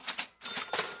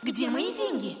Где мои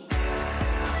деньги?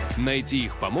 Найти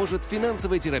их поможет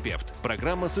финансовый терапевт.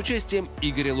 Программа с участием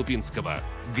Игоря Лупинского.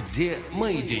 «Где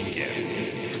мои деньги?»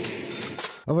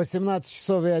 18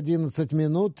 часов и 11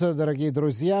 минут. Дорогие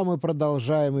друзья, мы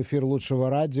продолжаем эфир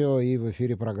 «Лучшего радио», и в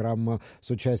эфире программа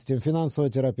с участием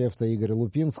финансового терапевта Игоря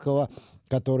Лупинского,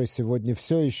 который сегодня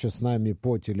все еще с нами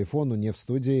по телефону, не в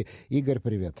студии. Игорь,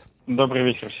 привет. Добрый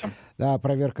вечер всем. Да,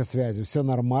 проверка связи. Все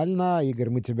нормально.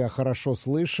 Игорь, мы тебя хорошо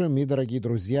слышим. И, дорогие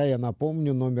друзья, я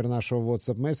напомню, номер нашего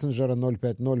WhatsApp-мессенджера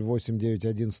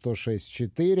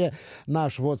 050-891-1064.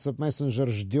 Наш WhatsApp-мессенджер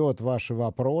ждет ваши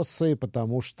вопросы,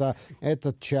 потому что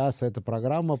этот час, эта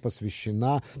программа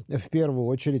посвящена в первую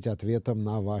очередь ответам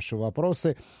на ваши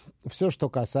вопросы. Все, что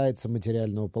касается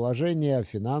материального положения,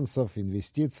 финансов,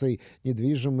 инвестиций,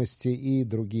 недвижимости и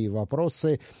другие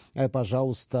вопросы,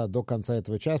 пожалуйста, до конца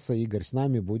этого часа Игорь с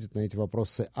нами будет на эти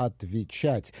вопросы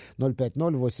отвечать.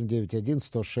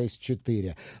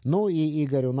 050-891-1064. Ну и,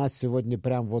 Игорь, у нас сегодня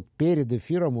прям вот перед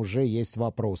эфиром уже есть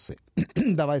вопросы.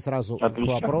 Давай сразу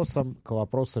к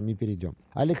вопросам и перейдем.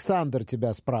 Александр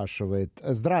тебя спрашивает.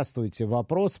 Здравствуйте.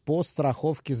 Вопрос по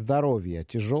страховке здоровья.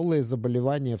 Тяжелые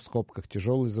заболевания, в скобках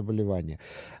тяжелые заболевания.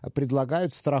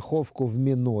 Предлагают страховку в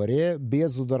миноре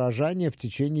без удорожания в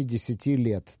течение 10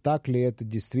 лет. Так ли это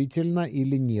действительно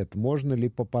или нет? Можно ли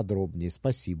поподробнее?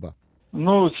 Спасибо.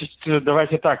 Ну,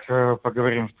 давайте так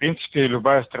поговорим. В принципе,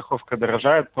 любая страховка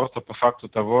дорожает просто по факту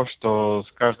того, что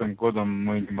с каждым годом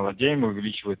мы не молодеем,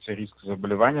 увеличивается риск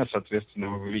заболевания,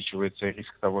 соответственно, увеличивается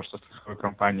риск того, что страховой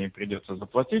компании придется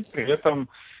заплатить. При этом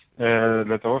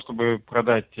для того, чтобы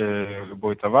продать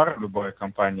любой товар, любая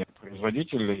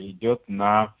компания-производитель идет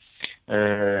на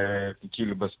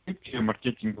какие-либо скидки,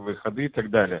 маркетинговые ходы и так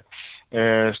далее.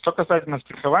 Что касательно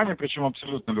страхования, причем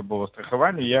абсолютно любого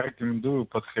страхования, я рекомендую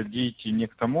подходить не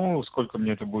к тому, сколько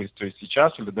мне это будет стоить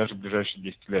сейчас или даже в ближайшие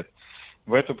 10 лет.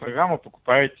 Вы эту программу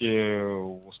покупаете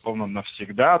условно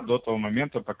навсегда, до того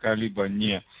момента, пока либо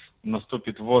не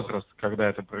наступит возраст, когда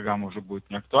эта программа уже будет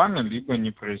не актуальна, либо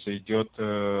не произойдет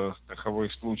страховой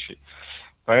случай.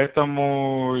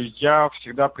 Поэтому я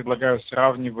всегда предлагаю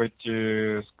сравнивать,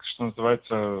 что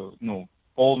называется,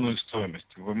 полную стоимость.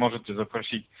 Вы можете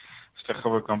запросить в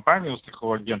страховую компанию, у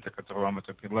страхового агента, который вам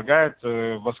это предлагает,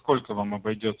 во сколько вам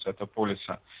обойдется эта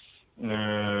полиса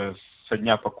со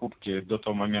дня покупки до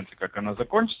того момента, как она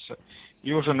закончится,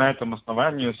 и уже на этом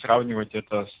основании сравнивать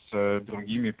это с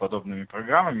другими подобными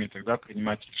программами, и тогда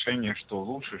принимать решение, что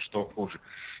лучше, что хуже.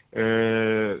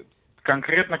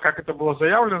 Конкретно, как это было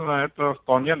заявлено, это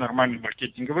вполне нормальный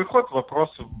маркетинговый ход.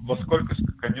 Вопрос, во сколько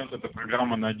скаканет эта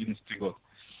программа на 2011 год.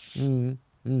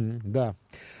 Да.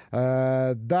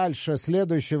 Дальше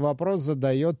следующий вопрос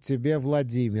задает тебе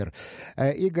Владимир.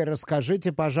 Игорь,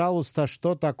 расскажите, пожалуйста,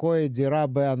 что такое дира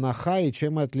бе-анаха и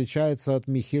чем отличается от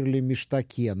михир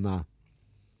миштакена?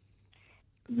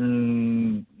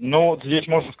 Здесь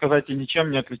можно сказать и ничем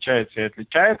не отличается. И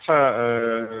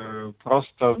отличается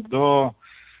просто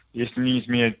если не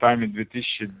изменяет память,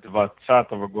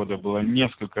 2020 года было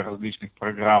несколько различных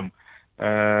программ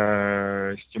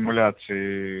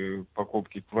стимуляции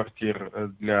покупки квартир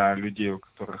для людей, у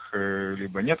которых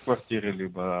либо нет квартиры,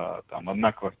 либо там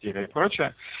одна квартира и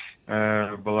прочее.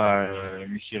 Была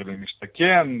Михирли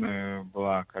Миштакен,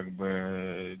 была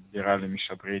Дирали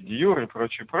Мишапре Диюр и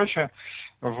прочее.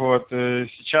 Вот.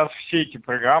 Сейчас все эти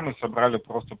программы собрали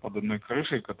просто под одной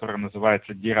крышей, которая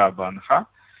называется Дира Банха.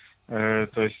 То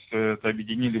есть это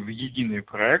объединили в единый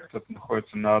проект, это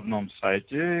находится на одном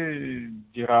сайте,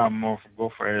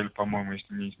 diramov.gov.il, по-моему,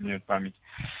 если не изменяет память.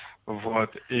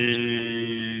 Вот.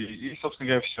 И, собственно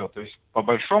говоря, все. То есть, по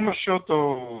большому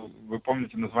счету, вы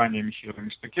помните название Михира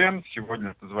Миштакен, сегодня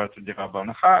это называется Дира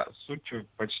Банха, суть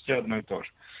почти одно и то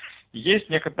же. Есть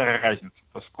некоторая разница,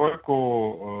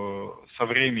 поскольку со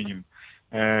временем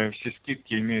все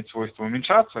скидки имеют свойство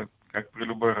уменьшаться, как при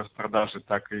любой распродаже,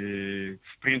 так и,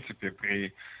 в принципе,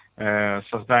 при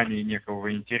создании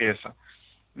некого интереса,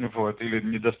 или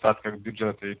недостатках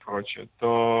бюджета и прочее,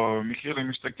 то Михир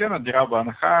Миштакен от Дира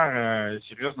бе-анаха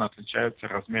серьезно отличаются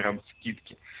размером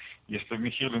скидки. Если в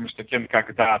Михир Миштакен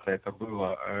когда-то это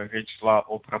было, речь шла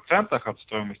о процентах от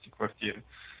стоимости квартиры,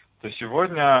 то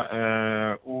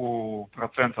сегодня у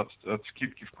процента от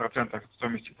скидки в процентах от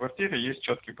стоимости квартиры есть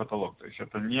четкий потолок. То есть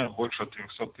это не больше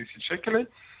 300 тысяч шекелей.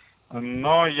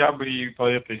 Но я бы и по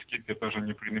этой скидке тоже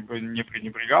не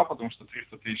пренебрегал, потому что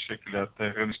 300 тысяч шекелей от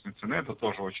рыночной цены – это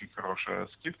тоже очень хорошая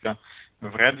скидка.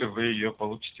 Вряд ли вы ее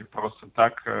получите просто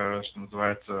так, что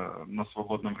называется, на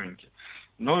свободном рынке.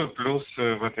 Ну и плюс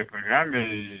в этой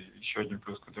программе, еще один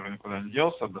плюс, который никуда не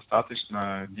делся,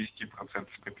 достаточно 10%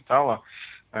 капитала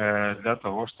для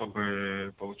того,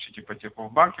 чтобы получить ипотеку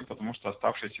в банке, потому что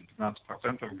оставшиеся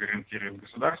 15% гарантирует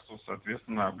государство,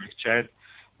 соответственно, облегчает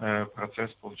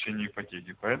процесс получения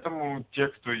ипотеки. Поэтому те,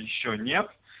 кто еще нет,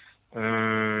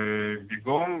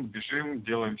 бежим,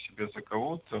 делаем себе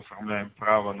закаут, оформляем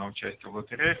право на участие в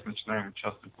лотереях, начинаем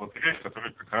участвовать в лотереях,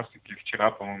 которые как раз-таки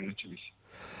вчера, по-моему, начались.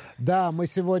 Да, мы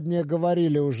сегодня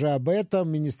говорили уже об этом.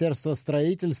 Министерство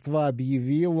строительства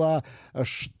объявило,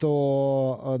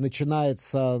 что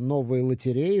начинается новые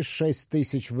лотереи,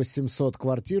 6800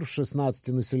 квартир в 16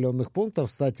 населенных пунктах.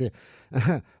 Кстати,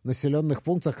 населенных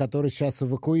пунктах, которые сейчас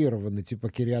эвакуированы, типа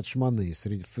Кирьят-Шманы,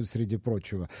 среди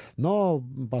прочего. Но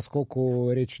поскольку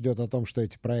речь идет о том, что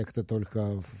эти проекты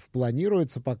только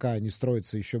планируются пока, они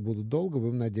строятся еще будут долго,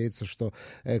 будем надеяться, что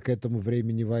к этому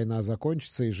времени война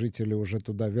закончится и жители уже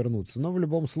туда вернутся. Но в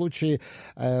любом случае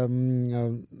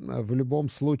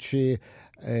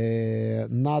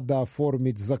надо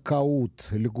оформить закаут,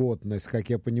 льготность,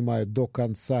 как я понимаю, до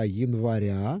конца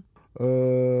января.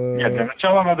 Нет, для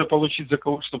начала надо получить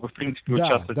закаут, чтобы, в принципе,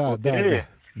 участвовать в лотерее.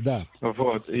 Да.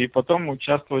 Вот. И потом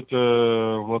участвовать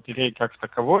в лотерее как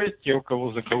таковой. Те, у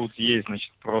кого закаут есть, значит,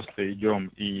 просто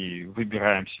идем и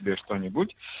выбираем себе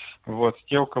что-нибудь. Вот.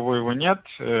 Те, у кого его нет,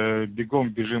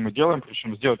 бежим и делаем.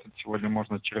 Причем сделать это сегодня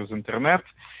можно через интернет.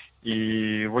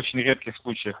 И в очень редких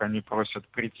случаях они просят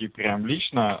прийти прям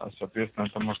лично. Соответственно,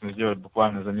 это можно сделать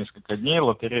буквально за несколько дней.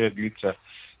 Лотерея длится,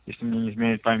 если мне не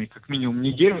изменяет память, как минимум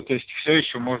неделю. То есть все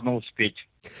еще можно успеть.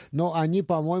 Но они,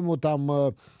 по-моему,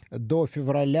 там до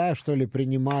февраля, что ли,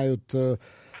 принимают...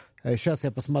 Сейчас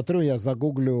я посмотрю, я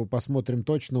загуглю, посмотрим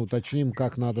точно, уточним,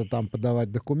 как надо там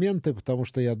подавать документы, потому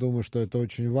что я думаю, что это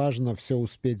очень важно, все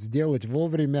успеть сделать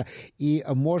вовремя. И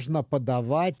можно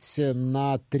подавать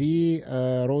на 3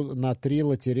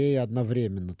 лотереи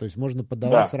одновременно. То есть можно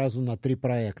подавать сразу на 3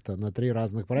 проекта. На 3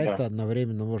 разных проекта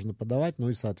одновременно можно подавать.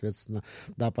 Ну и, соответственно,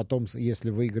 да, потом,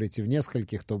 если выиграете в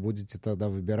нескольких, то будете тогда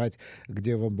выбирать,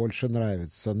 где вам больше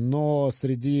нравится. Но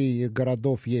среди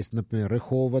городов есть, например,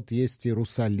 Рыховод, есть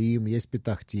Иерусалим, есть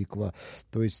Петах-Тиква.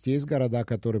 То есть есть города,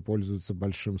 которые пользуются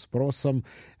большим спросом.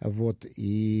 Вот,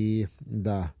 и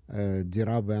да,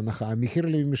 Дирабы, Анаха. А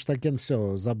Михирли и Миштакен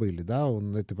все забыли, да?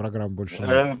 Этой программы больше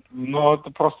нет. Ну,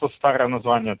 это просто старое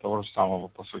название того же самого,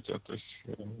 по сути. То есть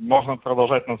можно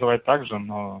продолжать называть так же,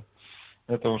 но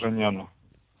это уже не оно.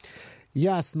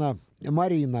 Ясно.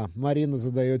 Марина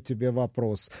задает тебе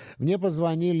вопрос. Мне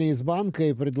позвонили из банка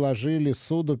и предложили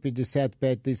суду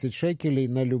 55 тысяч шекелей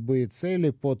на любые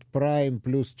цели под прайм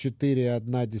плюс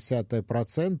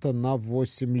 4,1% на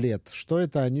 8 лет. Что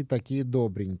это они такие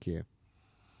добренькие?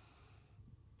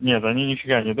 Нет, они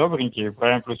нифига не добренькие.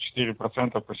 Прайм плюс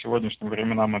 4% по сегодняшним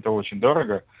временам это очень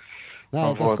дорого.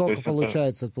 Да, это сколько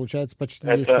получается? Это получается почти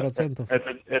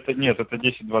 10%? Нет, это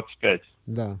 10-25%.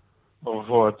 Да.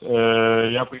 Вот.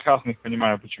 Я прекрасно их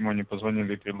понимаю, почему они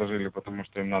позвонили и предложили, потому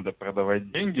что им надо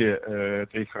продавать деньги.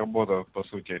 Это их работа, по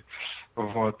сути.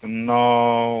 Вот.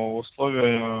 Но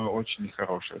условия очень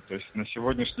нехорошие. То есть на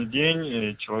сегодняшний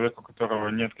день человек, у которого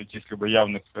нет каких-либо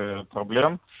явных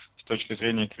проблем с точки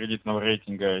зрения кредитного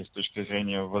рейтинга и с точки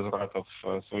зрения возвратов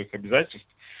своих обязательств,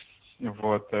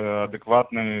 вот,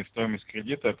 адекватная стоимость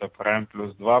кредита это прайм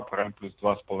плюс 2, прайм плюс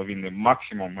 2,5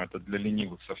 максимум, это для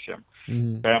ленивых совсем.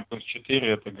 Прайм плюс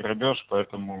 4 это грабеж,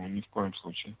 поэтому ни в коем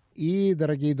случае. И,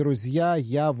 дорогие друзья,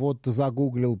 я вот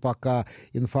загуглил пока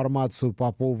информацию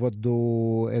по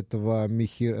поводу этого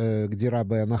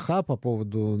Гдирабе Анаха, по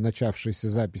поводу начавшейся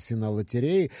записи на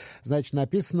лотереи. Значит,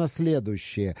 написано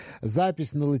следующее.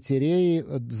 Запись на лотереи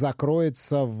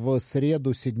закроется в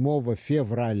среду 7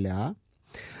 февраля.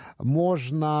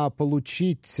 Можно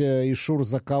получить ишур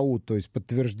закаут, то есть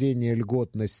подтверждение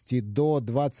льготности, до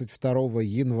 22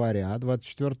 января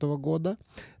 2024 года.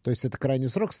 То есть это крайний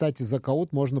срок. Кстати,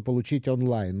 закаут можно получить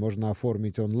онлайн. Можно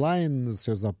оформить онлайн,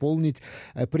 все заполнить.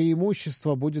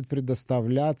 Преимущество будет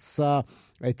предоставляться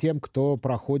тем, кто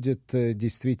проходит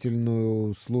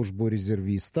действительную службу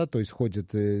резервиста, то есть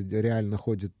реально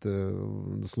ходит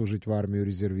служить в армию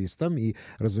резервистам, и,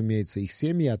 разумеется, их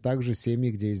семьи, а также семьи,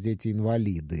 где есть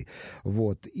дети-инвалиды.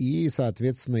 Вот. И,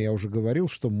 соответственно, я уже говорил,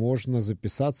 что можно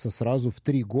записаться сразу в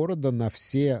 3 города на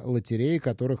все лотереи,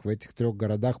 которых в этих 3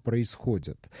 городах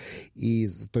происходят. И,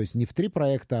 то есть не в 3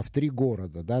 проекта, а в 3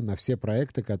 города, да, на все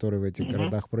проекты, которые в этих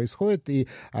городах происходят, и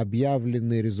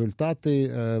объявлены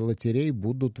результаты лотерей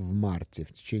будут в марте.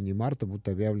 В течение марта будут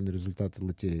объявлены результаты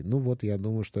лотерей. Ну вот, я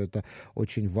думаю, что это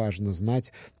очень важно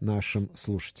знать нашим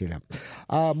слушателям.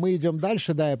 А мы идем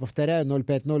дальше. Да, я повторяю,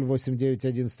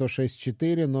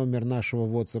 050-891-1064, номер нашего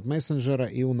WhatsApp мессенджера.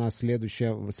 И у нас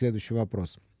следующий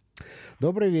вопрос.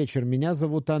 Добрый вечер, меня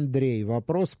зовут Андрей.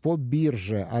 Вопрос по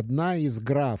бирже. Одна из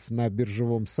граф на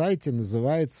биржевом сайте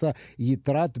называется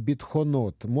 «Етрат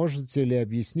битхонот». Можете ли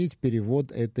объяснить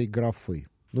перевод этой графы?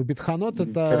 Ну, битхонот —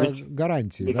 это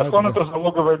гарантии, да? Битхон — это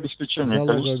залоговое обеспечение,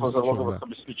 количество залоговых да.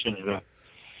 обеспечений, да.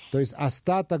 То есть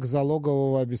остаток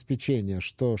залогового обеспечения.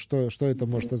 Что это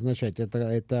может означать?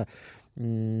 Это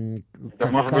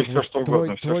может быть все, что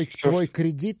угодно. Твой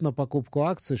кредит на покупку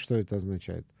акций, что это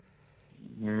означает?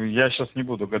 Я сейчас не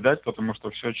буду гадать, потому что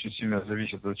все очень сильно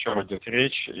зависит, о чем идет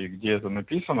речь и где это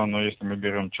написано. Но если мы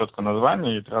берем четко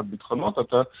название, Етрат битхонот —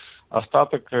 это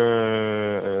остаток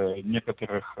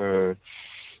некоторых,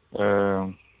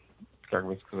 как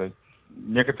бы сказать,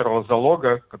 некоторого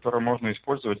залога, который можно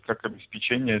использовать как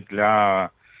обеспечение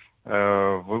для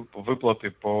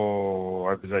выплаты по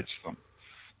обязательствам.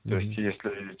 То есть,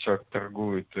 если человек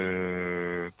торгует,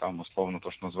 там, условно, то,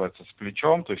 что называется, с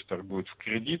плечом, то есть торгует в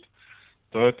кредит,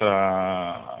 то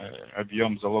это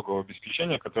объем залогового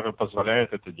обеспечения, который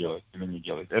позволяет это делать или не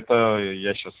делать. Это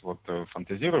я сейчас вот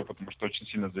фантазирую, потому что очень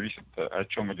сильно зависит, о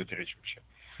чем идет речь вообще.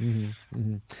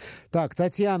 Так,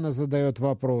 Татьяна задает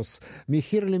вопрос.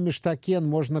 Мехир ли Миштакен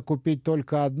можно купить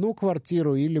только одну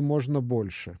квартиру или можно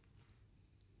больше?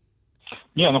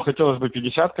 Не, хотелось бы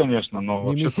 50, конечно,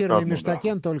 но... Не Мехир ли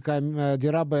Миштакен, только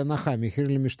Дира Бенаха. Мехир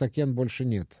ли Миштакен больше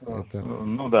нет.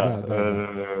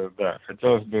 Да.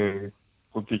 Хотелось бы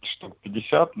купить штук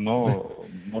 50, но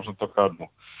можно только одну.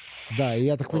 Да, и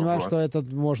я так понимаю, что это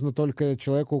можно только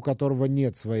человеку, у которого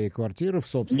нет своей квартиры в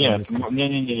собственности.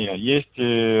 Нет. Есть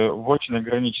в очень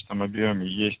ограниченном объеме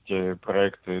есть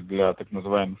проекты для так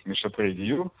называемых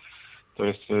мишапредию, то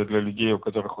есть для людей, у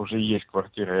которых уже есть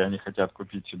квартира, и они хотят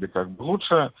купить себе как бы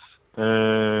лучше.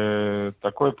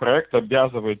 Такой проект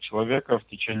обязывает человека в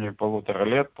течение 1,5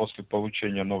 лет после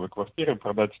получения новой квартиры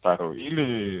продать старую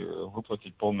или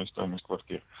выплатить полную стоимость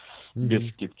квартиры без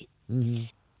скидки.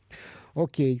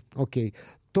 Окей.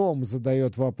 Том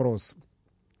задает вопрос.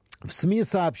 В СМИ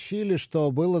сообщили,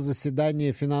 что было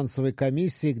заседание финансовой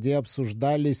комиссии, где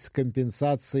обсуждались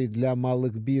компенсации для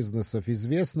малых бизнесов.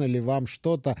 Известно ли вам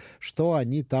что-то, что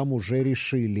они там уже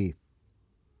решили?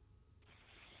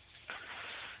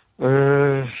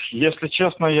 Если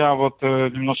честно, я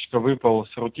немножечко выпал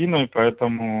с рутиной,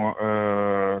 поэтому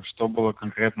что было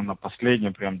конкретно на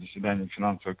последнем прям заседании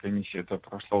финансовой комиссии, это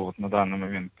прошло на данный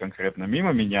момент конкретно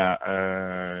мимо меня.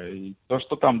 То,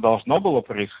 что там должно было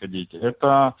происходить,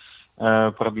 это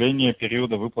продление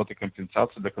периода выплаты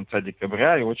компенсации до конца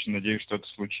декабря, и очень надеюсь, что это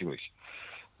случилось.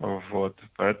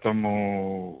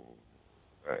 Поэтому...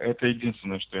 Это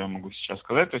единственное, что я могу сейчас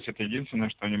сказать, то есть это единственное,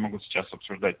 что они могут сейчас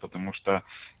обсуждать, потому что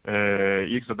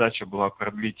их задача была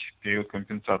продлить период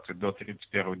компенсации до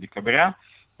 31 декабря.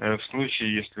 В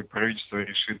случае, если правительство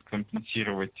решит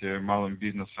компенсировать малым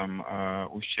бизнесам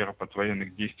ущерб от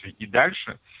военных действий и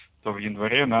дальше, то в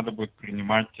январе надо будет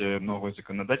принимать новое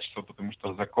законодательство, потому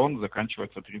что закон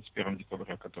заканчивается 31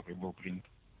 декабря, который был принят.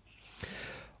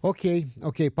 Окей.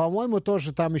 По-моему,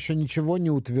 тоже там еще ничего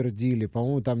не утвердили.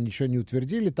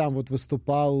 Там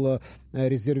выступал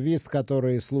резервист,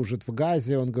 который служит в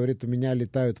Газе. Он говорит, у меня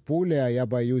летают пули, а я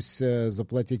боюсь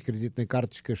заплатить кредитной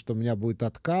карточкой, что у меня будет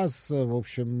отказ. В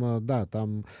общем, да,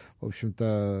 там, в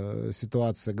общем-то,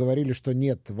 ситуация. Говорили, что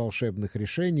нет волшебных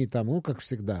решений там, как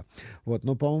всегда.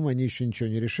 Но, по-моему, они еще ничего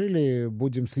не решили.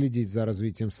 Будем следить за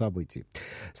развитием событий.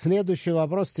 Следующий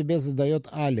вопрос тебе задает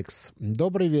Алекс.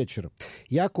 Добрый вечер.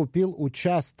 Я купил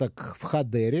участок в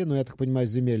Хадере, я так понимаю,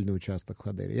 земельный участок в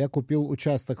Хадере. Я купил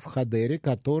участок в Хадере,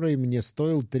 который мне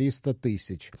стоил 300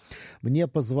 тысяч. Мне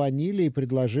позвонили и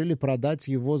предложили продать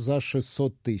его за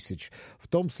 600 тысяч. В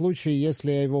том случае,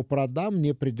 если я его продам,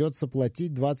 мне придется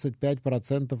платить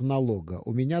 25% налога.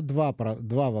 У меня два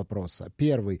вопроса.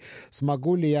 Первый.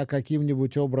 Смогу ли я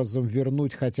каким-нибудь образом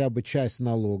вернуть хотя бы часть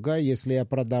налога, если я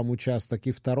продам участок?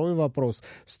 И второй вопрос.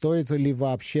 Стоит ли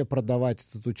вообще продавать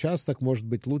этот участок? Может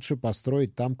быть, лучше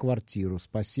построить там квартиру.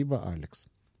 Спасибо, Алекс.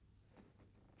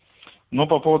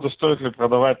 По поводу, стоит ли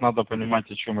продавать, надо понимать,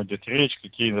 о чем идет речь,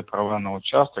 какие права на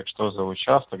участок, что за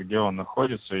участок, где он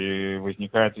находится, и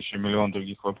возникает еще миллион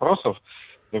других вопросов.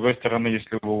 С другой стороны,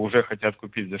 если его уже хотят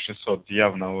купить за 600,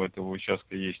 явно у этого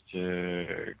участка есть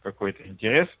какой-то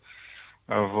интерес,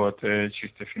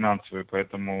 чисто финансовый,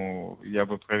 поэтому я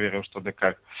бы проверил, что да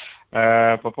как.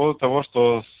 По поводу того,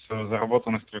 что с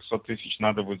заработанных 300 тысяч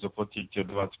надо будет заплатить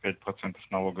 25%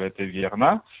 налога, это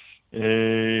верно.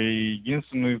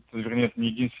 Единственный, вернее, не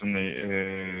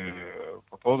единственный,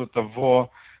 по поводу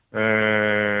того,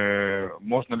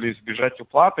 можно ли избежать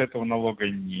уплаты этого налога,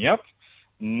 нет.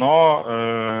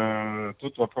 Но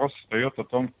тут вопрос встает о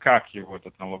том, как его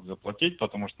этот налог заплатить,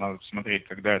 потому что надо посмотреть,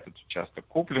 когда этот участок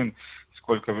куплен,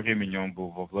 сколько времени он был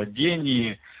во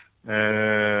владении,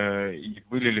 и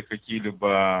были ли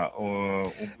какие-либо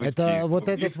убытки. Это вот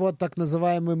этот вот так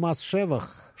называемый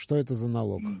масс-шевах, что это за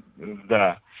налог?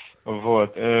 Да.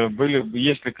 Вот.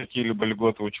 Есть ли какие-либо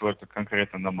льготы у человека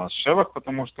конкретно на масс-шевах,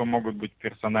 потому что могут быть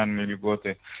персональные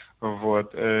льготы.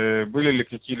 Вот. Были ли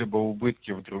какие-либо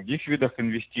убытки в других видах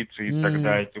инвестиций, и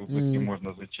тогда эти убытки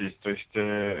можно зачесть. То есть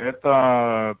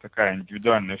это такая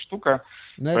индивидуальная штука.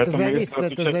 Но это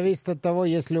зависит от того,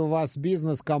 если у вас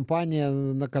бизнес, компания,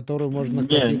 на которую можно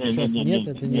какие-то сейчас... Нет,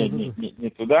 это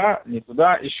не туда.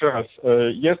 Еще раз,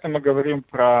 если мы говорим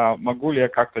про могу ли я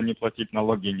как-то не платить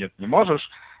налоги, нет, не можешь.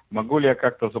 Могу ли я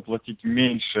как-то заплатить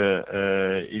меньше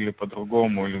или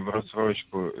по-другому, или в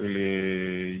рассрочку,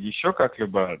 или еще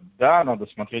как-либо? Да, надо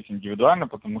смотреть индивидуально,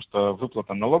 потому что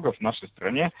выплата налогов в нашей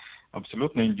стране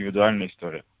абсолютно индивидуальная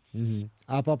история.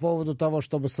 А по поводу того,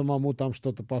 чтобы самому там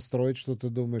что-то построить, что ты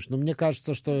думаешь? Ну, мне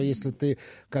кажется, что если ты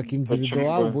как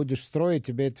индивидуал будешь строить,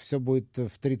 тебе это все будет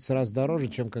в 30 раз дороже,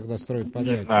 чем когда строит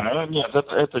подрядчик. Не знаю, нет,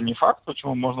 это не факт,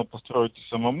 почему можно построить и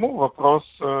самому. Вопрос,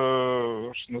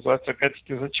 что называется,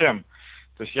 опять-таки, зачем?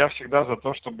 То есть я всегда за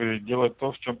то, чтобы делать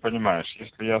то, в чем понимаешь.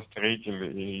 Если я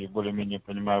строитель и более-менее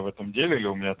понимаю в этом деле, или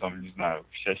у меня там, не знаю,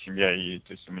 вся семья,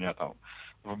 то есть у меня там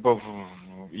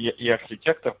и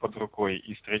архитектор под рукой,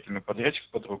 и строительный подрядчик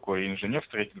под рукой, и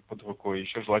инженер-строитель под рукой,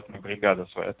 еще желательно бригада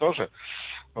своя тоже,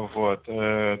 вот,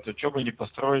 то что бы не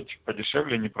построить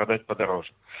подешевле, не продать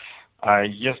подороже. А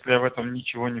если я в этом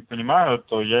ничего не понимаю,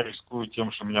 то я рискую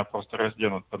тем, что меня просто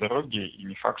разденут по дороге, и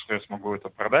не факт, что я смогу это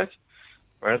продать.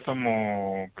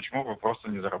 Поэтому почему бы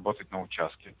просто не заработать на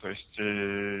участке? То есть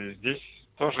здесь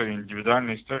тоже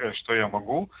индивидуальная история, что я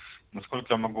могу,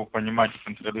 насколько я могу понимать и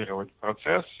контролировать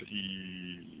процесс,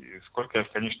 и сколько я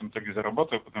в конечном итоге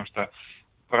заработаю, потому что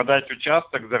продать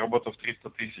участок, заработав 300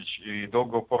 тысяч, и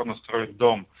долго упорно строить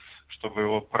дом, чтобы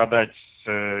его продать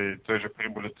с той же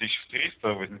прибылью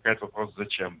 1300, возникает вопрос,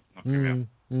 зачем, например.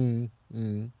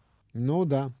 Ну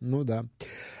да.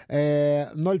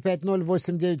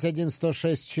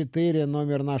 050-891-1064,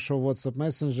 номер нашего WhatsApp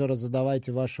мессенджера.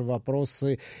 Задавайте ваши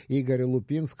вопросы Игорю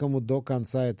Лупинскому. До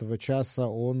конца этого часа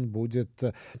он будет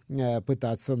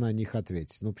пытаться на них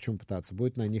ответить. Ну, почему пытаться?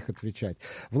 Будет на них отвечать.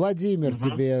 Владимир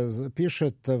тебе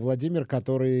пишет, Владимир,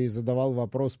 который задавал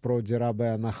вопрос про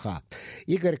Дирабе Анаха.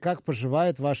 Игорь, как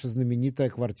поживает ваша знаменитая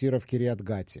квартира в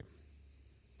Кирьят-Гате?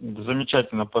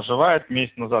 Замечательно поживает.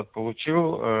 Месяц назад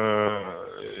получил.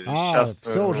 Сейчас,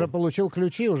 все, уже получил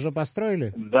ключи, уже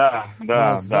построили? Да.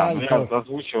 Я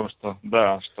озвучил, что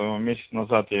месяц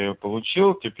назад я ее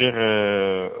получил. Теперь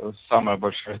самая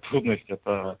большая трудность —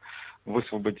 это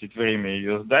высвободить время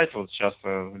ее сдать. Вот сейчас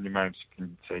занимаемся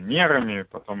кондиционерами,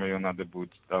 потом ее надо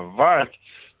будет сдавать.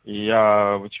 И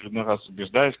я в очередной раз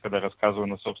убеждаюсь, когда рассказываю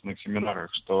на собственных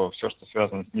семинарах, что все, что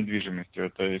связано с недвижимостью,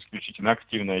 это исключительно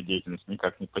активная деятельность,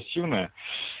 никак не пассивная.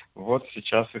 Вот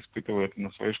сейчас испытываю это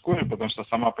на своей шкуре, потому что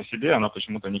сама по себе она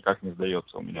почему-то никак не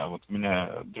сдается у меня. Вот у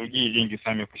меня другие деньги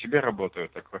сами по себе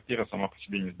работают, а квартира сама по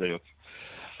себе не сдается.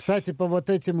 Кстати, по вот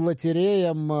этим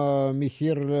лотереям,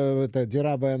 Михир, это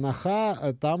Дирабе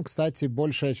Анаха, там, кстати,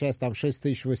 большая часть, там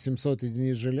 6800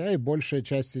 единиц жилья, и большая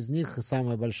часть из них,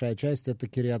 самая большая часть, это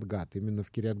Кирьят-Гат. Именно в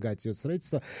Кирьят-Гате идет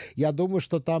строительство. Я думаю,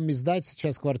 что там издать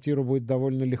сейчас квартиру будет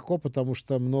довольно легко, потому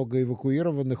что много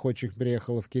эвакуированных очень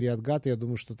приехало в Кирьят-Гат. Я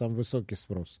думаю, что там высокий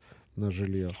спрос на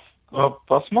жилье.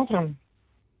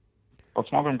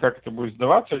 Посмотрим, как это будет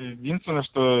сдаваться. Единственное,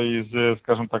 что из,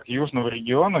 скажем так, южного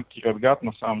региона Кирьят-Гат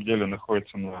на самом деле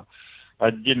находится на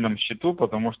отдельном счету,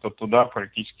 потому что туда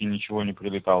практически ничего не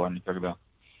прилетало никогда.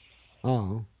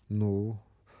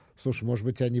 Слушай, может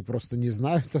быть, они просто не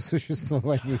знают о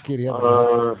существовании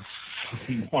Кирьят-Гата?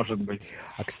 Может быть.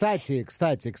 А кстати,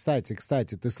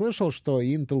 ты слышал, что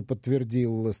Intel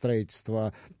подтвердил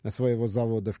строительство своего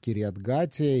завода в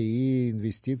Кирьят-Гате и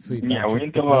инвестиции там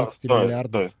 15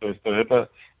 миллиардов?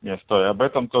 Стой, об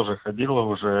этом тоже ходило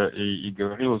уже и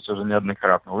говорилось уже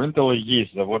неоднократно. У Intel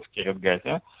есть завод в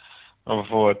Кирьят-Гате,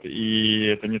 вот, и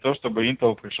это не то, чтобы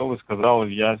Intel пришел и сказал,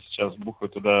 я сейчас бухаю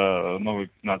туда новые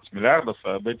 15 миллиардов,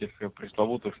 а об этих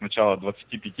пресловутых сначала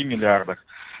 25 миллиардах.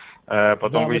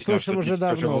 Потом мы слышим уже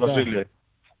давно, вложили.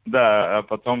 Да,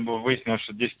 потом выяснилось,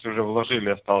 что 10 уже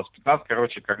вложили, осталось 15.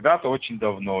 Короче, когда-то очень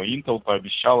давно Intel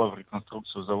пообещала в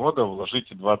реконструкцию завода вложить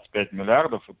 25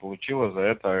 миллиардов и получила за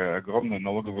это огромные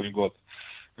налоговые льготы.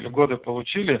 Льготы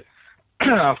получили,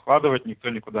 а вкладывать никто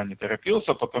никуда не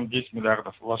торопился. Потом 10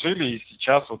 миллиардов вложили, и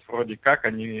сейчас вот вроде как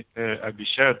они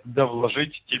обещают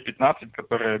довложить те 15,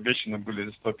 которые обещаны были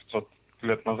за 100-500 несколько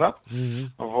лет назад.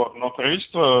 Вот. Но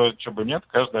правительство, чего бы нет,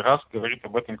 каждый раз говорит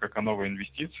об этом как о новой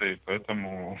инвестиции,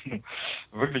 поэтому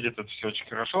выглядит это все очень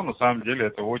хорошо. На самом деле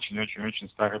это очень-очень-очень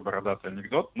старый бородатый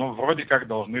анекдот, но вроде как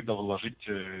должны довложить,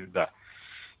 да.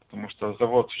 Потому что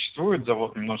завод существует,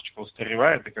 завод немножечко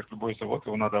устаревает, и как любой завод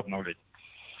его надо обновлять.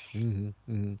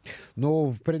 Ну,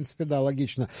 в принципе, да,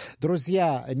 логично.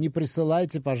 Друзья, не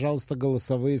присылайте, пожалуйста,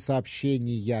 голосовые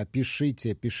сообщения,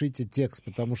 пишите текст,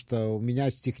 потому что у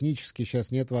меня технически сейчас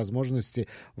нет возможности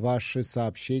ваши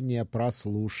сообщения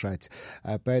прослушать.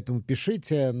 Поэтому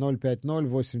пишите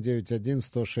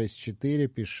 050-891-1064,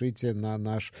 пишите на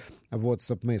наш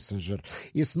WhatsApp Messenger.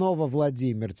 И снова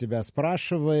Владимир тебя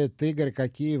спрашивает: Игорь,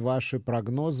 какие ваши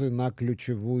прогнозы на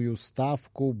ключевую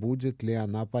ставку, будет ли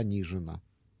она понижена?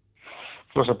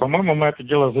 Слушай, по-моему, мы это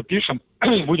дело запишем,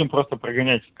 будем просто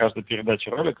прогонять каждую передачу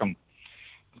роликом,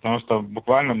 потому что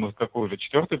буквально мы какую же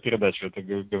 4-ю передачу это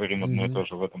говорим одно и то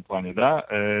же в этом плане, да?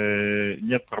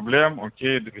 Нет проблем,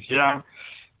 окей, друзья.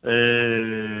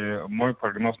 Мой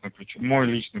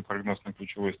личный прогноз на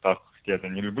ключевую ставку, хотя я это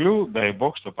не люблю, дай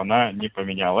бог, чтобы она не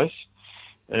поменялась.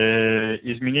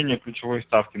 Изменение ключевой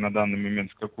ставки на данный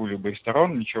момент в какую-либо из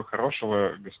сторон ничего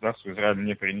хорошего государству Израиль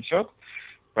не принесет.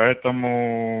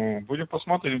 Поэтому будем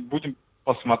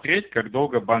посмотреть, как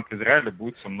долго Банк Израиля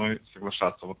будет со мной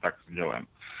соглашаться. Вот так сделаем.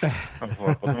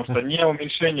 Вот. Потому что ни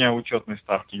уменьшение учетной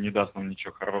ставки не даст нам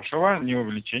ничего хорошего, ни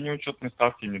увеличение учетной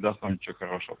ставки не даст нам ничего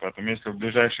хорошего. Поэтому если в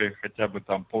ближайшие хотя бы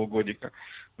там полгодика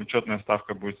учетная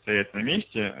ставка будет стоять на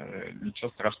месте,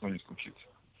 ничего страшного не случится.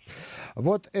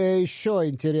 Вот еще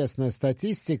интересная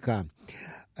статистика.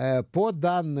 По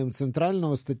данным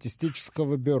Центрального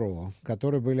статистического бюро,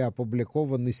 которые были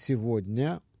опубликованы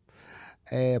сегодня,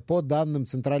 по данным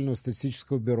Центрального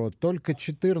статистического бюро, только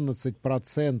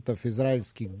 14%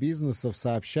 израильских бизнесов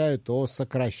сообщают о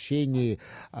сокращении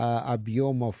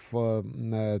объемов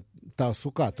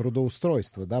таасука,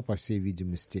 трудоустройства, да, по всей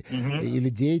видимости, или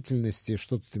деятельности,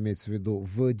 что тут имеется в виду,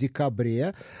 в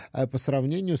декабре, по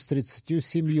сравнению с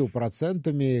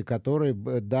 37%, которые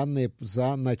данные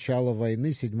за начало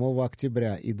войны 7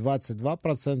 октября, и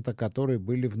 22%, которые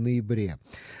были в ноябре.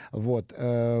 Вот.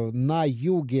 На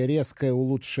юге резкое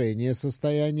улучшение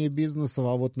состояния бизнесов,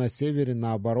 а вот на севере,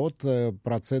 наоборот,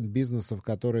 процент бизнесов,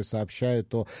 которые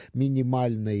сообщают о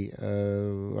минимальной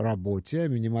работе, о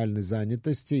минимальной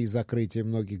занятости и закрытии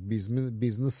многих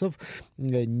бизнесов,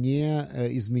 не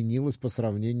изменилось по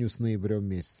сравнению с ноябрем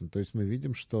месяцем. То есть мы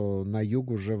видим, что на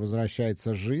юг уже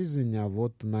возвращается жизнь, а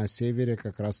вот на севере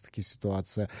как раз-таки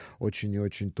ситуация очень и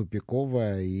очень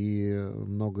тупиковая, и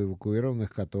много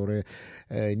эвакуированных, которые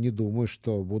не думают,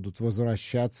 что будут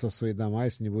возвращаться в свои дома,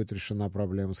 если не будет решена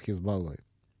проблема с Хизбаллой.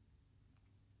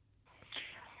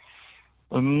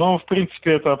 Ну, в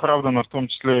принципе, это оправдано в том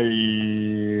числе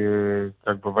и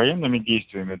как бы военными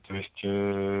действиями. То есть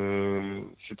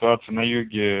ситуация на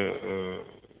юге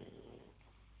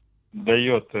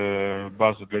дает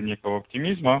базу для некого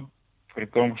оптимизма, при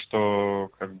том, что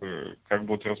как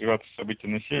будут развиваться события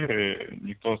на севере,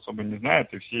 никто особо не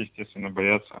знает, и все, естественно,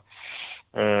 боятся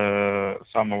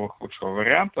самого худшего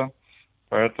варианта.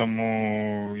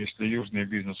 Поэтому, если южные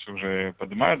бизнесы уже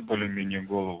поднимают более-менее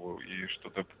голову и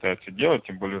что-то пытаются делать,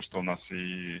 тем более, что у нас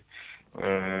и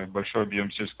большой объем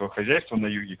сельского хозяйства на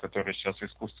юге, который сейчас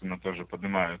искусственно тоже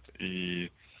поднимают и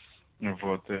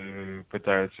вот,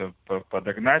 пытаются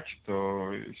подогнать,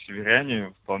 то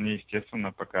северяне вполне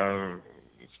естественно пока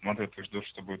смотрят и ждут,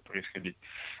 что будет происходить.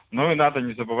 Ну и надо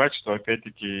не забывать, что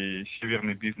опять-таки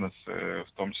северный бизнес,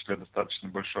 в том числе достаточно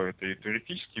большой, это и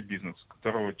туристический бизнес, у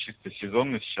которого чисто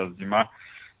сезонно сейчас зима,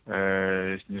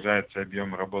 снижается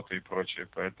объем работы и прочее.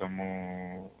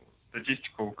 Поэтому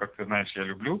статистику, как ты знаешь, я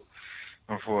люблю.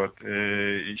 Вот.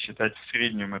 И считать в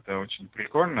среднем это очень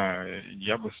прикольно.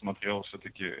 Я бы смотрел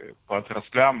все-таки по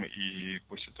отраслям и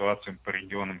по ситуациям, по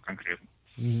регионам конкретно.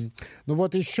 Ну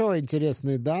вот еще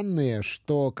интересные данные,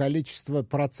 что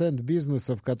процент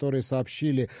бизнесов, которые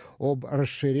сообщили об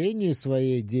расширении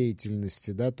своей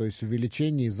деятельности, да, то есть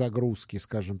увеличении загрузки,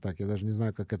 скажем так, я даже не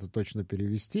знаю, как это точно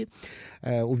перевести,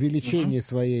 увеличение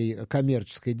своей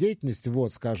коммерческой деятельности,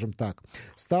 вот, скажем так,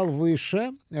 стал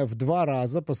выше в 2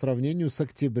 раза по сравнению с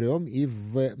октябрем, и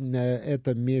в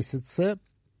этом месяце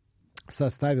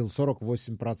составил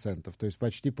 48%. То есть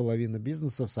почти половина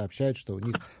бизнесов сообщает, что у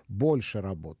них больше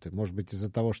работы. Может быть, из-за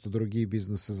того, что другие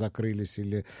бизнесы закрылись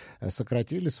или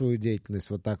сократили свою деятельность,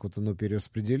 вот так вот оно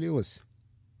перераспределилось?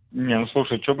 Не, ну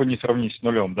слушай, что бы не сравнить с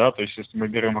нулем, да? То есть если мы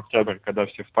берем октябрь, когда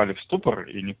все впали в ступор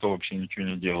и никто вообще ничего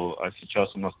не делал, а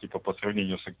сейчас у нас типа по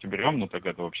сравнению с октябрем, ну так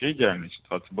это вообще идеальная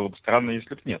ситуация. Было бы странно,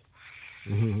 если бы нет.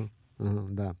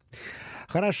 Да.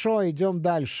 Хорошо, идем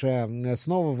дальше.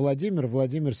 Снова Владимир.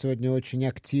 Владимир сегодня очень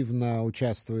активно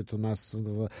участвует у нас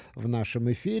в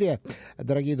нашем эфире.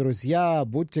 Дорогие друзья,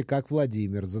 будьте как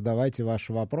Владимир. Задавайте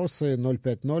ваши вопросы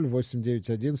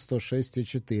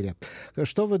 050-891-106-4.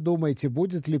 Что вы думаете,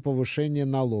 будет ли повышение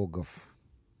налогов?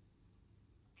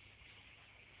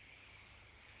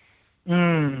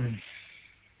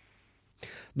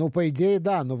 Ну, по идее,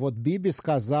 да. Но вот Биби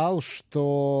сказал,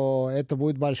 что это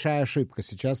будет большая ошибка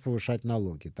сейчас повышать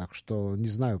налоги. Так что, не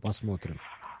знаю, посмотрим.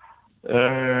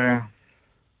 Что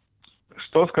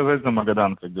сказать за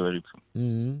Магадан, как говорится?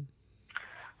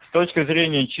 С точки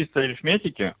зрения чистой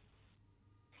арифметики,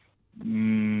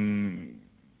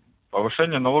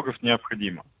 повышение налогов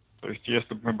необходимо. То есть,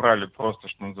 если бы мы брали просто,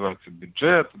 что называется,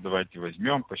 бюджет, давайте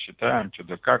возьмем, посчитаем, что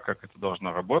да как это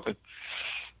должно работать,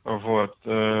 вот,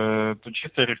 то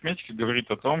чистая арифметика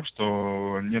говорит о том,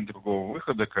 что нет другого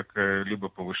выхода, как либо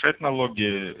повышать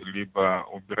налоги, либо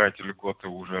убирать льготы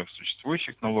уже в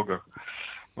существующих налогах,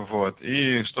 вот,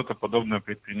 и что-то подобное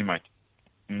предпринимать.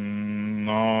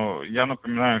 Но я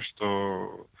напоминаю,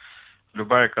 что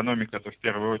любая экономика – это в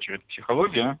первую очередь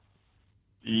психология,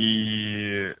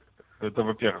 и это,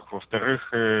 во-первых. Во-вторых,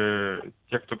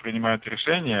 те, кто принимают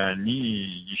решения, они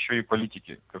еще и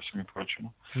политики, ко всему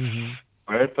прочему.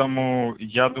 Поэтому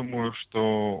я думаю,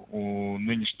 что у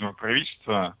нынешнего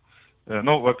правительства,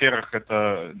 во-первых,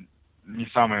 это не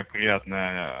самое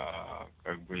приятное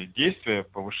действие,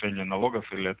 повышение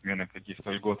налогов или отмена каких-то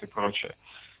льгот и прочее.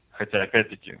 Хотя,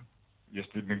 опять-таки,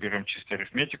 если мы берем чисто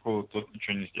арифметику, тут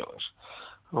ничего не сделаешь.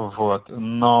 Вот.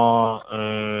 Но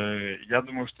я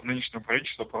думаю, что нынешнему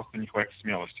правительству просто не хватит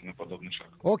смелости на подобный шаг.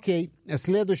 Окей.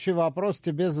 Следующий вопрос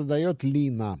тебе задает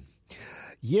Лина.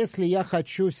 Если я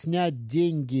хочу снять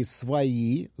деньги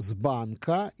свои с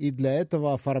банка и для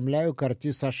этого оформляю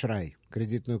Картис Ашрай,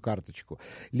 кредитную карточку,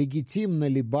 легитимно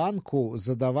ли банку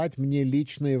задавать мне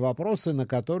личные вопросы, на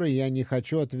которые я не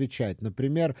хочу отвечать?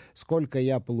 Например, сколько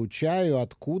я получаю,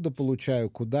 откуда получаю,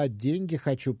 куда деньги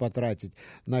хочу потратить.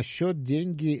 На счет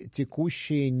деньги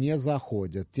текущие не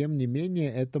заходят. Тем не менее,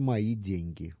 это мои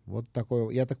деньги. Вот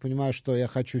такое. Я так понимаю, что я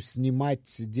хочу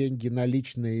снимать деньги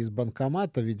наличные из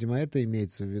банкомата. Видимо, это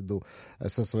имеется в виду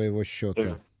со своего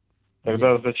счета.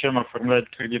 Тогда зачем оформлять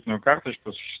кредитную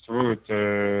карточку? Существует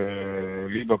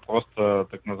либо просто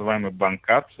так называемый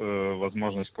банкат,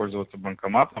 возможность пользоваться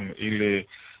банкоматом, или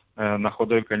на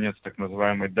худой конец так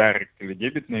называемый дайрект или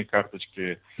дебетные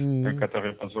карточки,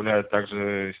 которые позволяют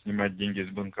также снимать деньги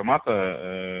из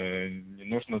банкомата. Не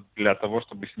нужно для того,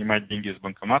 чтобы снимать деньги из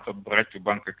банкомата, брать у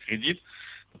банка кредит,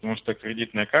 потому что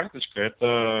кредитная карточка –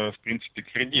 это, в принципе,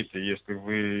 кредит. И если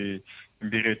вы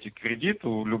берете кредит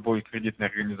у любой кредитной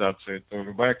организации, то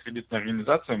любая кредитная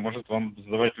организация может вам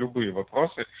задавать любые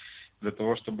вопросы для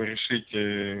того, чтобы решить,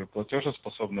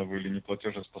 платежеспособны вы или не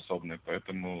платежеспособны.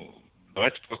 Поэтому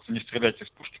давайте просто не стрелять из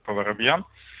пушки по воробьям,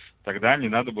 тогда не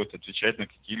надо будет отвечать на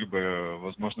какие-либо,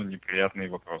 возможно, неприятные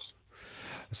вопросы.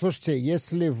 Слушайте,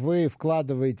 если вы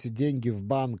вкладываете деньги в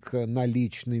банк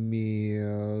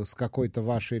наличными с какой-то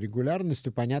вашей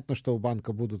регулярностью, понятно, что у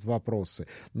банка будут вопросы.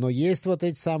 Но есть вот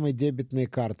эти самые дебетные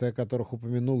карты, о которых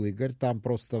упомянул Игорь. Там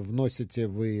просто вносите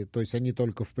вы, то есть они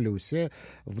только в плюсе,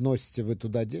 вносите вы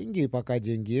туда деньги, и пока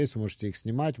деньги есть, можете их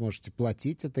снимать, можете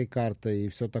платить этой картой и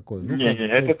все такое.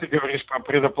 Это ты говоришь про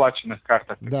предоплаченных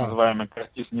картах, так называемый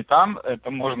Картис не там. Это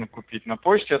можно купить на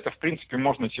почте. Это, в принципе,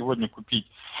 можно сегодня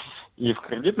купить и в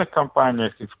кредитных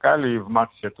компаниях, и в Кали, и в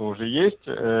Максе это уже есть.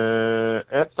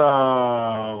 Это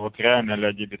вот реально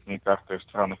а-ля дебетные карты в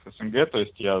странах СНГ, то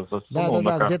есть я засунул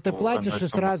на карту... где ты платишь, и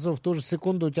сразу в ту же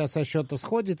секунду у тебя со счета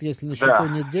сходит, если на счету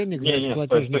нет денег, значит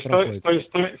платеж не проходит.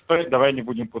 Стой, давай не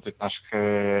будем путать наших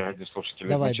радиослушателей.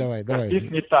 Давай. Картис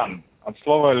не там, от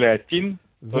слова леотин,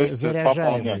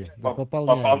 заряжаемый,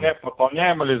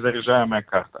 пополняемая или заряжаемая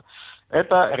карта.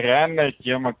 Это реальная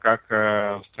тема, как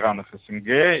в странах СНГ.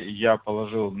 Я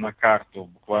положил на карту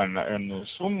буквально энную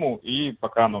сумму, и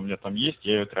пока она у меня там есть,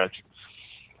 я ее трачу.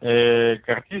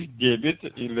 Картис дебет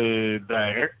или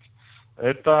директ –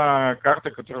 это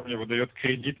карта, которую мне выдает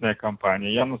кредитная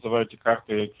компания. Я называю эти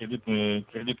карты кредитные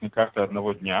карты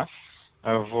одного дня.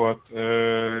 Вот.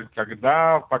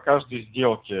 Когда по каждой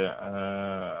сделке,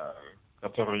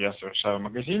 которую я совершаю в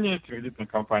магазине, кредитная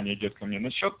компания идет ко мне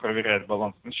на счет, проверяет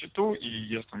баланс на счету, и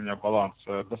если у меня баланс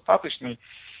достаточный,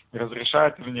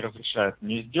 разрешает или не разрешает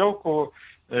мне сделку.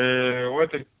 У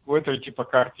этого типа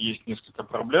карты есть несколько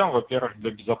проблем. Во-первых, для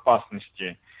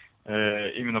безопасности,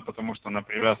 именно потому что она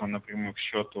привязана напрямую к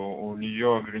счету, у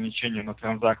нее ограничение на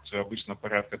транзакцию обычно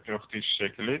порядка 3000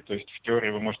 шекелей, то есть в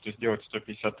теории вы можете сделать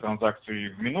 150 транзакций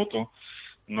в минуту,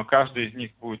 но каждый из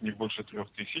них будет не больше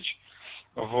 3000.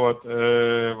 Вот.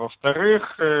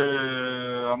 Во-вторых,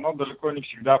 оно далеко не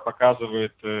всегда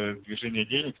показывает движение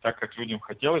денег так, как людям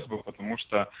хотелось бы, потому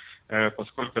что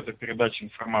поскольку это передача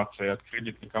информации от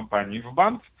кредитной компании в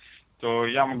банк, то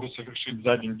я могу совершить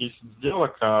за день 10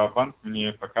 сделок, а банк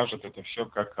мне покажет это все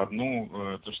как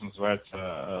одну, то, что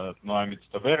называется «ноамит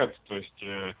таберет», то есть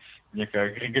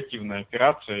некая агрегативная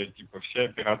операция, типа все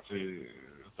операции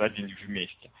за день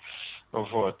вместе.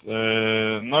 Вот.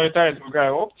 Но и та, и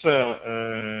другая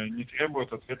опция не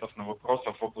требует ответов на вопросы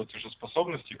о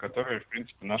платежеспособности, которые, в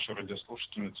принципе, нашу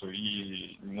радиослушательницу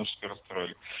и немножечко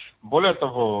расстроили. Более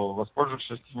того,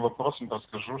 воспользовавшись этим вопросом,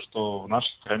 расскажу, что в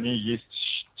нашей стране есть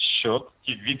счет,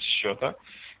 вид счета,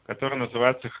 который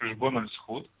называется хэшбон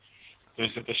аль-схуд. То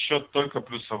есть это счет только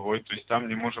плюсовой, то есть там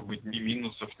не может быть ни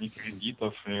минусов, ни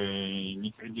кредитов, ни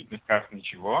кредитных карт,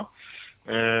 ничего.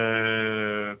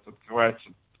 Открывается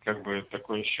как бы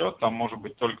такой счет, там может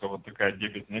быть только вот такая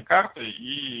дебетная карта,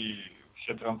 и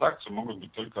все транзакции могут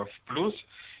быть только в плюс.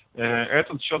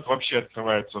 Этот счет вообще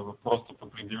открывается просто по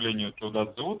предъявлению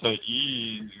туда-зута,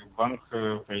 и банк,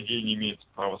 по идее, не имеет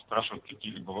права спрашивать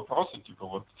какие-либо вопросы, типа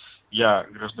вот я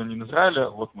гражданин Израиля,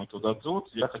 вот мой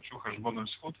туда-зут, я хочу хэшбон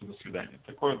аль-схуд, и до свидания.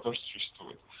 Такое тоже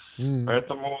существует.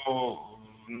 Поэтому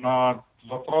на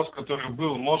вопрос, который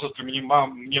был, может ли мне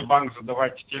банк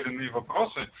задавать те или иные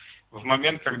вопросы, в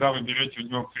момент, когда вы берете у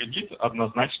него кредит,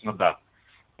 однозначно да.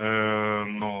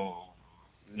 Но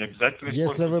не обязательно.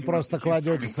 Если вы просто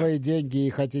кладете свои деньги и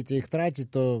хотите их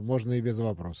тратить, то можно и без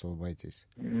вопросов обойтись.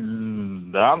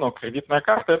 Да, но кредитная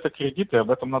карта – это кредит, и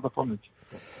об этом надо помнить.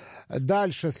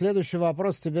 Дальше. Следующий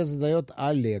вопрос тебе задает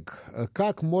Олег.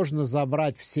 Как можно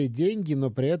забрать все деньги,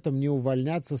 но при этом не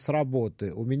увольняться с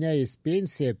работы? У меня есть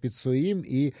пенсия, пицуим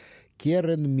и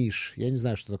керен миш. Я не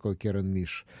знаю, что такое керен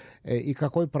миш. И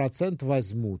какой процент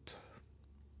возьмут?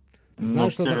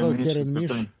 Знаешь, что такое керен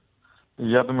миш?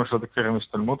 Я думаю, что это керен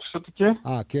иштальмут все-таки.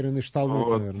 Керен иштальмут,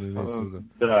 вот, наверное, имеется в виду.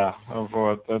 Да,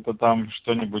 вот. Это там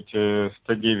что-нибудь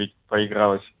 109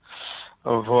 поигралось.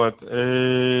 Вот.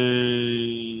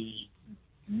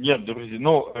 Нет, друзья,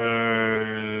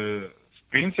 в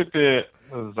принципе,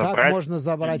 забрать... Как можно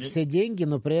забрать все деньги,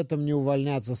 но при этом не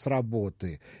увольняться с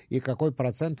работы? И какой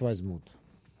процент возьмут?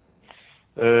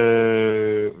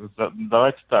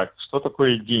 Давайте так. Что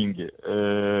такое деньги?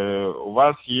 У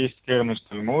вас есть керен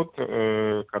иштальмут,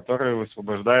 который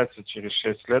высвобождается через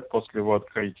 6 лет после его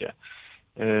открытия.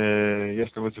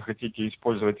 Если вы захотите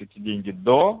использовать эти деньги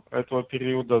до этого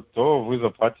периода, то вы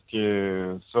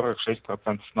заплатите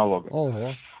 46% налогов.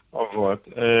 Ого. Вот.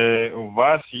 У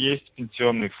вас есть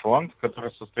пенсионный фонд,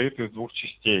 который состоит из 2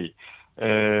 частей.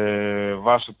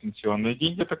 Ваши пенсионные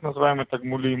деньги, так называемый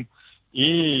тагмулим,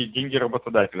 и деньги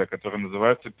работодателя, которые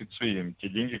называются пицуим, те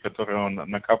деньги, которые он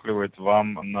накапливает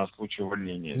вам на случай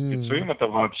увольнения. Пицуим – это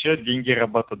вообще деньги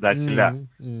работодателя,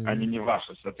 они не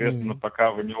ваши. Соответственно,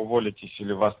 пока вы не уволитесь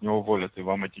или вас не уволят и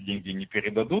вам эти деньги не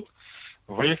передадут,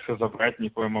 вы их забрать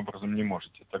никоим образом не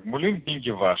можете. Тагмулим –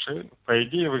 деньги ваши, по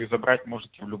идее вы их забрать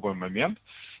можете в любой момент,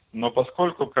 но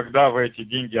поскольку, когда вы эти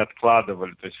деньги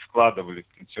откладывали, то есть вкладывали в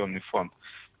пенсионный фонд,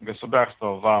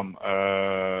 государство вам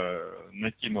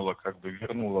накинуло,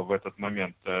 вернуло в этот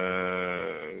момент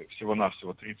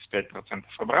всего-навсего 35%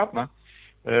 обратно,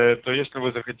 то если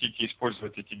вы захотите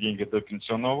использовать эти деньги до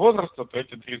пенсионного возраста, то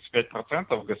эти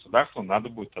 35% государству надо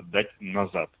будет отдать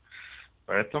назад.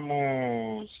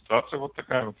 Поэтому ситуация вот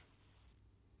такая вот.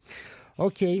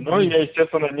 Окей. Но я,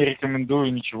 естественно, не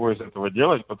рекомендую ничего из этого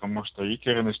делать, потому что и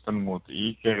керен иштальмут,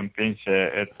 и керен пенсия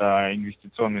 – это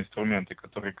инвестиционные инструменты,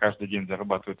 которые каждый день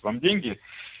зарабатывают вам деньги.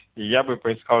 И я бы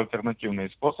поискал альтернативные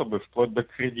способы, вплоть до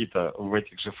кредита в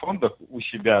этих же фондах у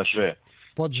себя же.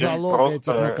 Под залог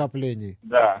этих накоплений.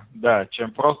 Да,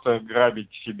 чем просто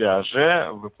грабить себя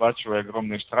же, выплачивая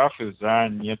огромные штрафы за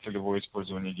нецелевое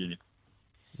использование денег.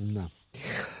 Да.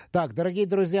 Так, дорогие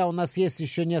друзья, у нас есть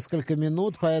еще несколько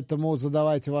минут, поэтому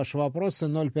задавайте ваши вопросы.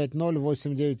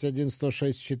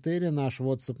 050-891-1064, наш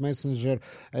WhatsApp Messenger.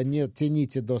 Не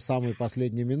тяните до самой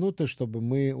последней минуты, чтобы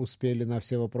мы успели на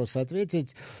все вопросы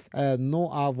ответить. Ну,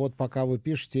 а вот пока вы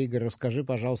пишете, Игорь, расскажи,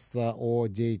 пожалуйста, о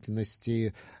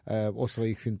деятельности, о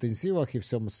своих интенсивах и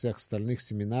всех остальных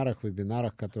семинарах,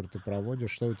 вебинарах, которые ты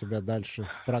проводишь. Что у тебя дальше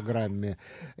в программе?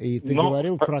 И ты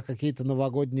говорил про какие-то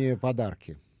новогодние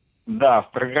подарки. Да, в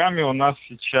программе у нас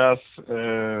сейчас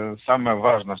самое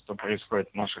важное, что происходит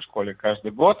в нашей школе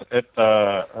каждый год,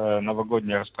 это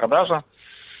новогодняя распродажа.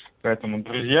 Поэтому,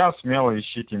 друзья, смело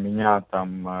ищите меня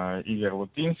там, Игорь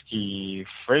Лупинский, и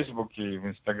в Фейсбуке, и в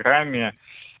Инстаграме,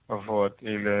 вот,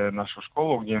 или нашу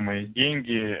школу, где мои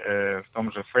деньги, в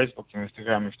том же Фейсбуке, в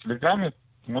Инстаграме, в Телеграме.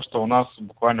 потому что у нас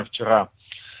буквально вчера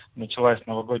началась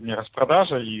новогодняя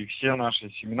распродажа, и все наши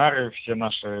семинары, все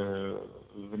наши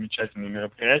замечательные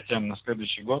мероприятия на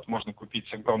следующий год можно купить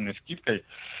с огромной скидкой,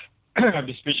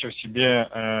 обеспечив себе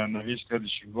на весь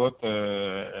следующий год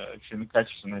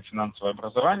качественное финансовое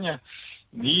образование.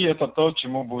 И это то,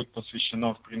 чему будет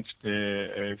посвящено, в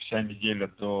принципе, вся неделя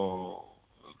до,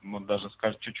 даже,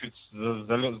 скажем, чуть-чуть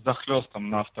с захлестом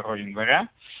на 2 января.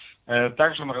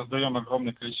 Также мы раздаем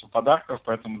огромное количество подарков,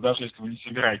 поэтому даже если вы не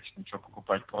собираетесь ничего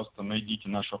покупать, просто найдите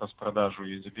нашу распродажу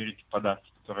и заберите подарки,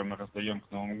 которые мы раздаем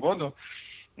к Новому году.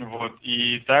 Вот.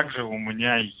 И также у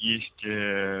меня есть,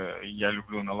 я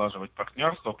люблю налаживать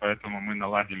партнерство, поэтому мы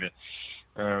наладили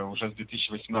уже с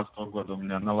 2018 года, у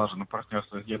меня налажено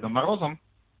партнерство с Дедом Морозом,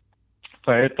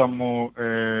 поэтому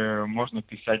можно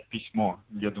писать письмо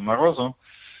Деду Морозу,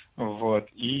 вот,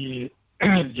 и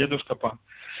дедушка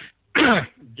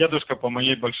по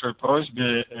моей большой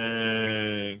просьбе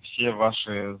все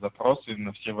ваши запросы,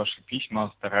 на все ваши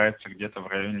письма старается где-то в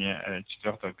районе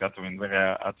 4-5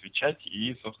 января отвечать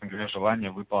и, собственно говоря,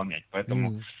 желание выполнять.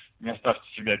 Поэтому не оставьте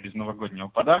себя без новогоднего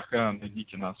подарка,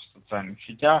 найдите нас в социальных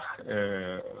сетях,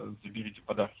 заберите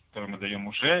подарки, которые мы даем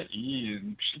уже, и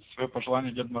напишите свое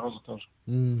пожелание Деду Морозу тоже.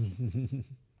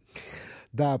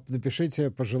 Да, напишите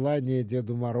пожелание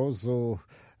Деду Морозу,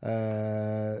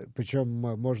 причем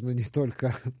можно не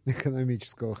только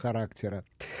экономического характера.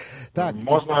 Так,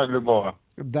 можно любого.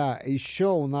 Да, еще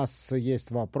у нас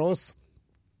есть вопрос.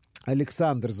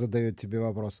 Александр задает тебе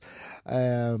вопрос.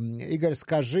 Игорь,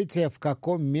 скажите, в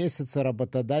каком месяце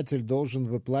работодатель должен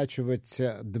выплачивать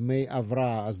дмей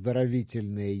авра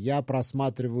оздоровительные? Я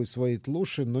просматриваю свои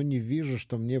тлуши, но не вижу,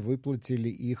 что мне выплатили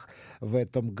их в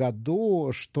этом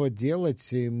году. Что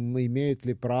делать? Имеют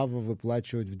ли право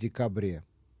выплачивать в декабре?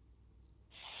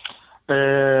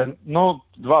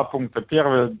 Два пункта.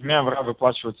 Первый, дмей авра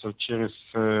выплачиваются через,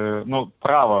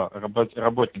 право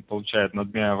работник получает на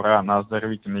дмей авра, на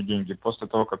оздоровительные деньги после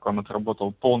того, как он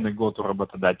отработал полный год у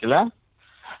работодателя.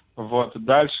 Вот,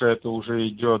 дальше это уже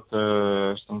идет,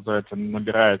 что называется,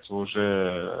 набирается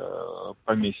уже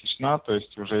помесячно, то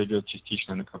есть уже идет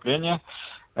частичное накопление.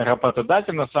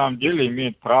 Работодатель на самом деле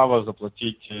имеет право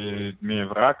заплатить дмей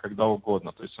авра когда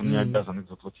угодно, то есть он не обязан их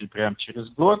заплатить прямо через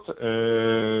год.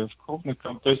 В крупных,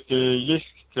 то есть есть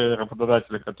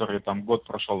работодатели, которые там год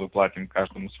прошел и платим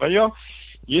каждому свое.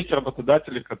 Есть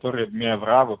работодатели, которые дмей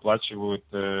авра выплачивают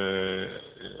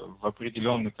в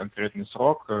определенный конкретный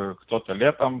срок, кто-то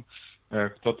летом,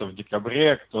 кто-то в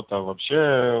декабре, кто-то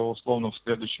вообще условно в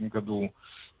следующем году.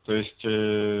 То есть,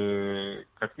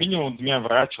 как минимум, дмей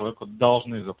авра человеку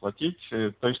должны заплатить,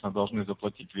 точно должны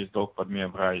заплатить весь долг по дмей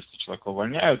авра, если человека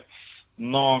увольняют.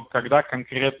 Но когда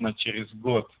конкретно через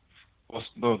год,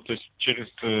 то есть через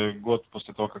год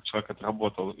после того, как человек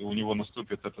отработал, и у него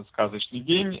наступит этот сказочный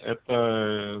день,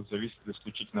 это зависит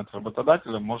исключительно от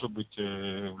работодателя, может быть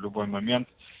в любой момент,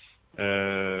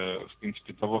 в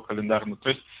принципе, того календарного. То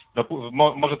есть,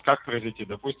 может как произойти?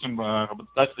 Допустим,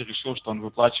 работодатель решил, что он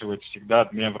выплачивает всегда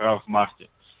дмей авра в марте,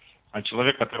 а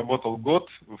человек отработал год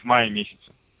в мае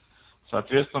месяце.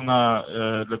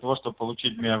 Соответственно, для того, чтобы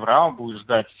получить дмей авра, он будет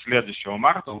ждать следующего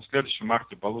марта. Он в следующем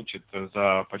марте получит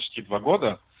за почти 2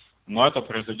 года, но это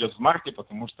произойдет в марте,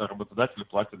 потому что работодатель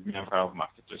платит дмей авра в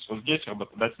марте. То есть вот здесь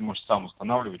работодатель может сам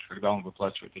устанавливать, когда он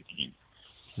выплачивает эти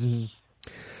деньги.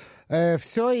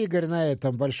 Все, Игорь, на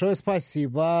этом. Большое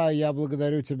спасибо. Я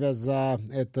благодарю тебя за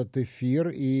этот эфир,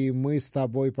 и мы с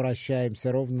тобой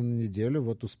прощаемся ровно на неделю.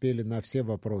 Вот успели на все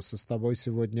вопросы с тобой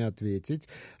сегодня ответить.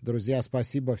 Друзья,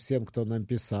 спасибо всем, кто нам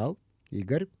писал.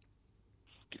 Игорь.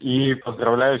 И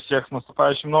поздравляю всех с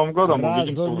наступающим Новым годом.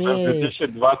 Увидимся уже в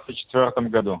 2024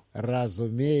 году.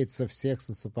 Разумеется, всех с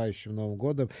наступающим Новым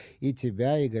годом. И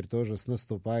тебя, Игорь, тоже с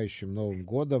наступающим Новым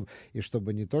годом. И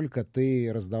чтобы не только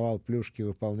ты раздавал плюшки,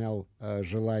 выполнял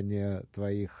желания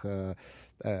твоих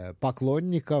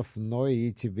поклонников, но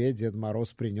и тебе Дед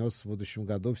Мороз принес в будущем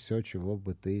году все, чего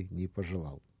бы ты ни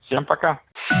пожелал. Всем пока.